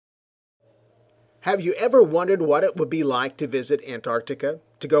Have you ever wondered what it would be like to visit Antarctica?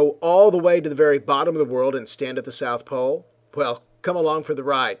 To go all the way to the very bottom of the world and stand at the South Pole? Well, come along for the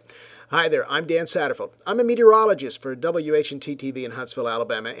ride. Hi there, I'm Dan Satterfield. I'm a meteorologist for WHNT-TV in Huntsville,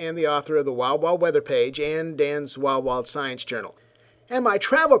 Alabama, and the author of the Wild Wild Weather page and Dan's Wild Wild Science Journal. And my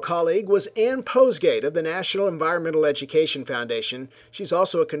travel colleague was Ann Posgate of the National Environmental Education Foundation. She's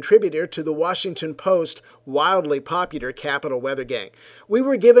also a contributor to the Washington Post wildly popular Capital Weather Gang. We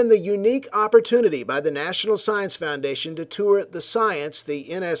were given the unique opportunity by the National Science Foundation to tour the science the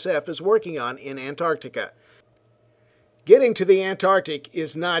NSF is working on in Antarctica. Getting to the Antarctic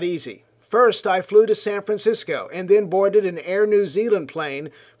is not easy. First, I flew to San Francisco and then boarded an Air New Zealand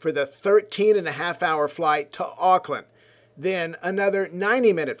plane for the 13-and-a-half-hour flight to Auckland. Then another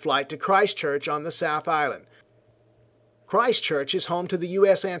 90-minute flight to Christchurch on the South Island. Christchurch is home to the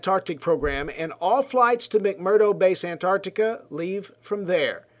U.S. Antarctic program, and all flights to McMurdo Base, Antarctica leave from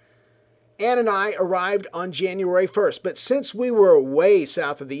there. Ann and I arrived on January 1st, but since we were way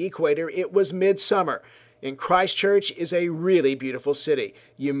south of the equator, it was midsummer. And Christchurch is a really beautiful city.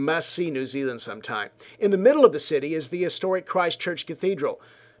 You must see New Zealand sometime. In the middle of the city is the historic Christchurch Cathedral.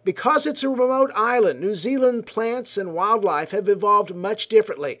 Because it's a remote island, New Zealand plants and wildlife have evolved much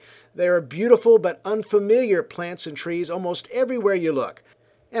differently. There are beautiful but unfamiliar plants and trees almost everywhere you look.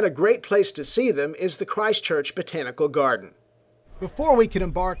 And a great place to see them is the Christchurch Botanical Garden. Before we could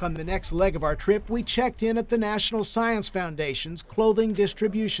embark on the next leg of our trip, we checked in at the National Science Foundation's Clothing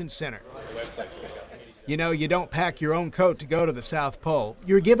Distribution Center. You know, you don't pack your own coat to go to the South Pole.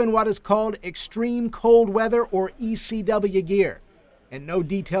 You're given what is called extreme cold weather, or ECW gear. And no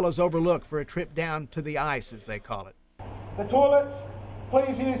detail is overlooked for a trip down to the ice, as they call it. The toilets,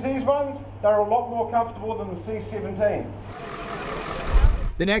 please use these ones. They're a lot more comfortable than the C-17.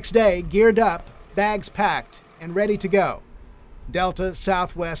 The next day, geared up, bags packed, and ready to go. Delta,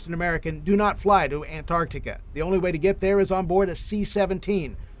 Southwest, and American do not fly to Antarctica. The only way to get there is on board a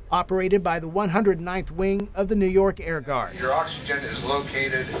C-17, operated by the 109th Wing of the New York Air Guard. Your oxygen is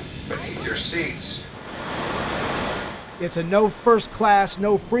located beneath your seats. It's a no first class,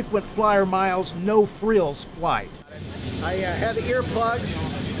 no frequent flyer miles, no frills flight. I had the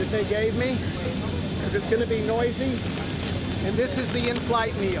earplugs that they gave me because it's going to be noisy. And this is the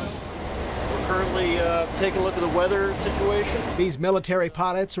in-flight meal. We're currently taking a look at the weather situation. These military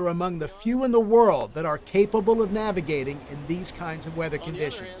pilots are among the few in the world that are capable of navigating in these kinds of weather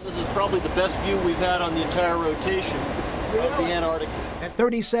conditions. This is probably the best view we've had on the entire rotation of the Antarctic. At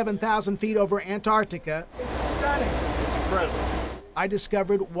 37,000 feet over Antarctica, It's stunning. It's incredible. I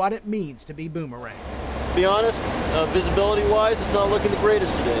discovered what it means to be boomerang. To be honest, visibility-wise, it's not looking the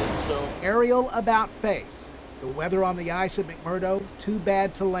greatest today. So Aerial about face. The weather on the ice at McMurdo, too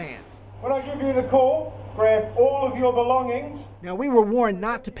bad to land. When I give you the call, grab all of your belongings. Now, we were warned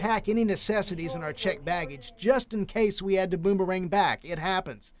not to pack any necessities in our checked baggage, just in case we had to boomerang back. It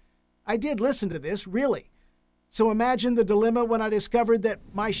happens. I did listen to this, really. So imagine the dilemma when I discovered that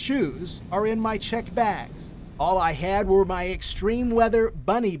my shoes are in my checked bags. All I had were my extreme weather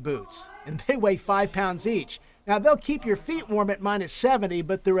bunny boots, and they weigh 5 pounds each. Now, they'll keep your feet warm at -70,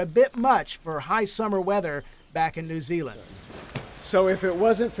 but they're a bit much for high summer weather back in New Zealand. So if it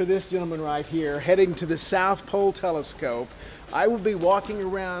wasn't for this gentleman right here heading to the South Pole Telescope, I would be walking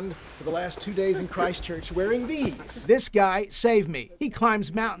around for the last 2 days in Christchurch wearing these. This guy saved me. He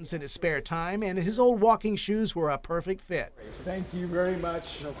climbs mountains in his spare time, and his old walking shoes were a perfect fit. Thank you very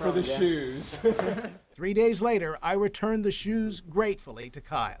much for the shoes. 3 days later, I returned the shoes gratefully to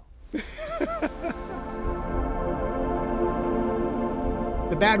Kyle.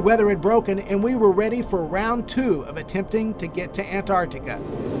 The bad weather had broken, and we were ready for round 2 of attempting to get to Antarctica.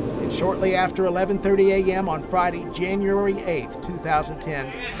 And shortly after 11:30 a.m. on Friday, January 8th, 2010,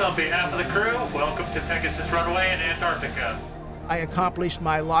 on behalf of the crew, welcome to Pegasus Runway in Antarctica. I accomplished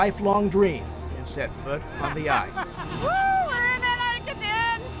my lifelong dream and set foot on the ice. Woo! We're in Antarctica,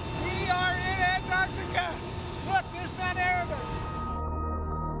 Dan! We are in Antarctica! Look, there's Mount Erebus!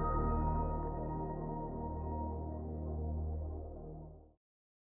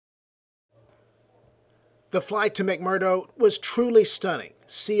 The flight to McMurdo was truly stunning.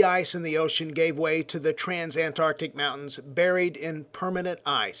 Sea ice in the ocean gave way to the trans-Antarctic mountains buried in permanent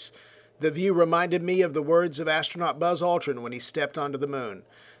ice. The view reminded me of the words of astronaut Buzz Aldrin when he stepped onto the moon.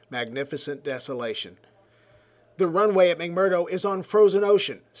 Magnificent desolation. The runway at McMurdo is on frozen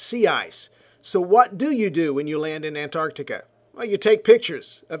ocean, sea ice. So what do you do when you land in Antarctica? Well, you take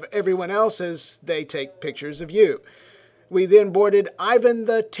pictures of everyone else as they take pictures of you. We then boarded Ivan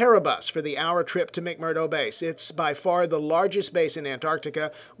the Terrabus for the hour trip to McMurdo Base. It's by far the largest base in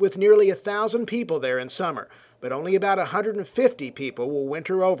Antarctica, with nearly 1,000 people there in summer. but only about 150 people will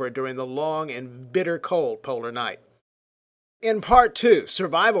winter over during the long and bitter cold polar night. In Part 2,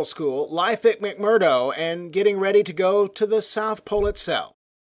 Survival School, Life at McMurdo, and getting ready to go to the South Pole itself.